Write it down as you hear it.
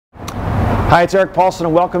Hi, it's Erik Paulsen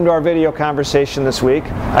and welcome to our video conversation this week.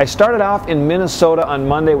 I started off in Minnesota on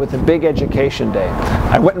Monday with a big education day.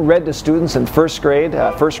 I went and read to students in first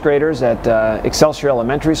graders at Excelsior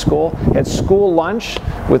Elementary School, had school lunch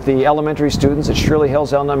with the elementary students at Shirley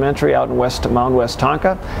Hills Elementary out in Mound West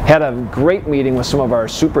Tonka, had a great meeting with some of our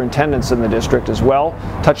superintendents in the district as well,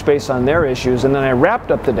 touched base on their issues, and then I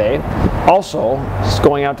wrapped up the day also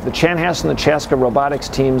going out to the Chanhassen and the Chaska robotics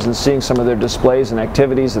teams and seeing some of their displays and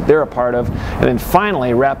activities that they're a part of. And then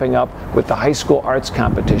finally wrapping up with the high school arts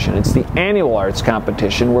competition. It's the annual arts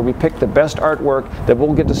competition where we pick the best artwork that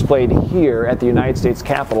will get displayed here at the United States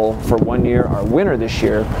Capitol for 1 year. Our winner this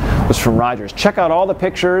year was from Rogers. Check out all the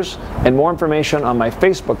pictures and more information on my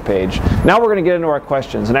Facebook page. Now we're going to get into our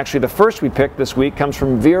questions. And actually the first we picked this week comes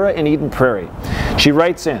from Vera in Eden Prairie. She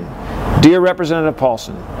writes in, "Dear Representative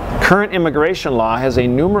Paulsen, current immigration law has a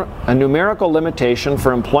numerical limitation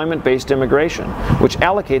for employment-based immigration, which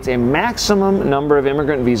allocates a maximum number of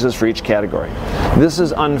immigrant visas for each category. This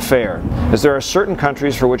is unfair, as there are certain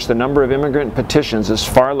countries for which the number of immigrant petitions is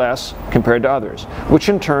far less compared to others, which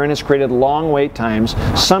in turn has created long wait times,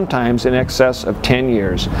 sometimes in excess of 10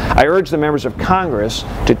 years. I urge the members of Congress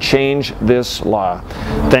to change this law.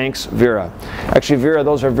 Thanks, Vera." Actually, Vera,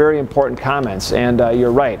 those are very important comments, and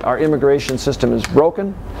you're right. Our immigration system is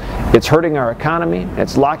broken. It's hurting our economy.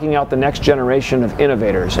 It's locking out the next generation of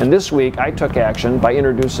innovators. And this week I took action by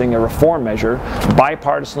introducing a reform measure,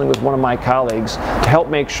 bipartisanly with one of my colleagues, to help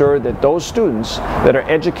make sure that those students that are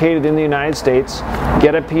educated in the United States,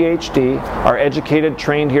 get a PhD, are educated,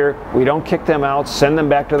 trained here, we don't kick them out, send them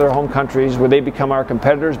back to their home countries where they become our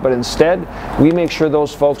competitors, but instead we make sure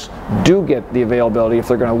those folks do get the availability. If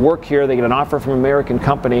they're going to work here, they get an offer from an American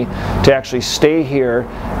company to actually stay here,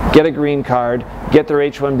 get a green card, get their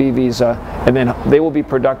H-1B visa, and then they will be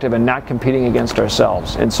productive and not competing against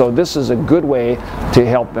ourselves. And so this is a good way to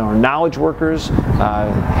help our knowledge workers,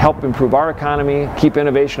 help improve our economy, keep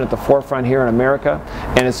innovation at the forefront here in America,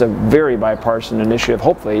 and it's a very bipartisan initiative.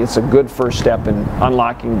 Hopefully it's a good first step in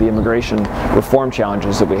unlocking the immigration reform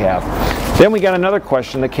challenges that we have. Then we got another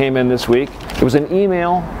question that came in this week. It was an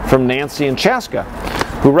email from Nancy in Chaska,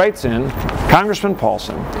 who writes in, "Congressman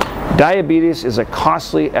Paulsen, diabetes is a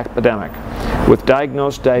costly epidemic, with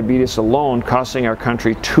diagnosed diabetes alone costing our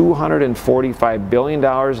country $245 billion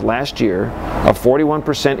last year, a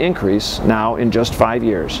 41% increase now in just 5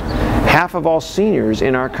 years. Half of all seniors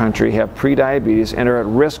in our country have prediabetes and are at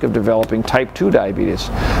risk of developing type 2 diabetes.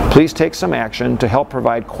 Please take some action to help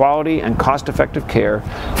provide quality and cost-effective care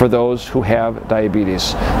for those who have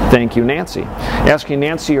diabetes. Thank you, Nancy." Asking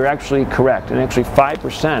Nancy, you're actually correct, and actually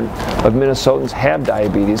 5% of Minnesotans have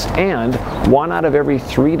diabetes, and 1 out of every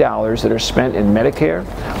 $3 that are spent in Medicare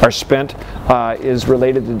is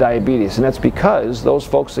related to diabetes, and that's because those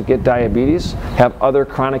folks that get diabetes have other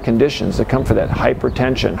chronic conditions that come for that: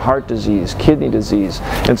 hypertension, heart disease, kidney disease.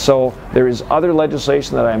 And so there is other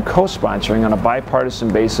legislation that I am co-sponsoring on a bipartisan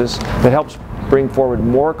basis that helps bring forward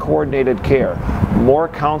more coordinated care, more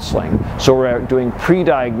counseling, so we're doing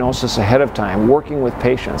pre-diagnosis ahead of time, working with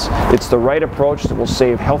patients. It's the right approach that will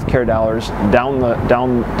save healthcare dollars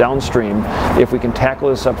downstream if we can tackle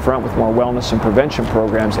this up front with more wellness and prevention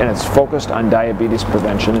programs, and it's focused on diabetes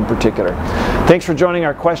prevention in particular. Thanks for joining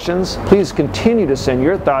our questions. Please continue to send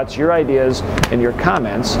your thoughts, your ideas, and your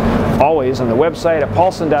comments, always on the website at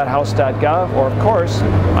paulsen.house.gov, or of course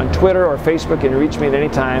on Twitter or Facebook. You can reach me at any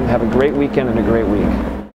time. Have a great weekend and a great week.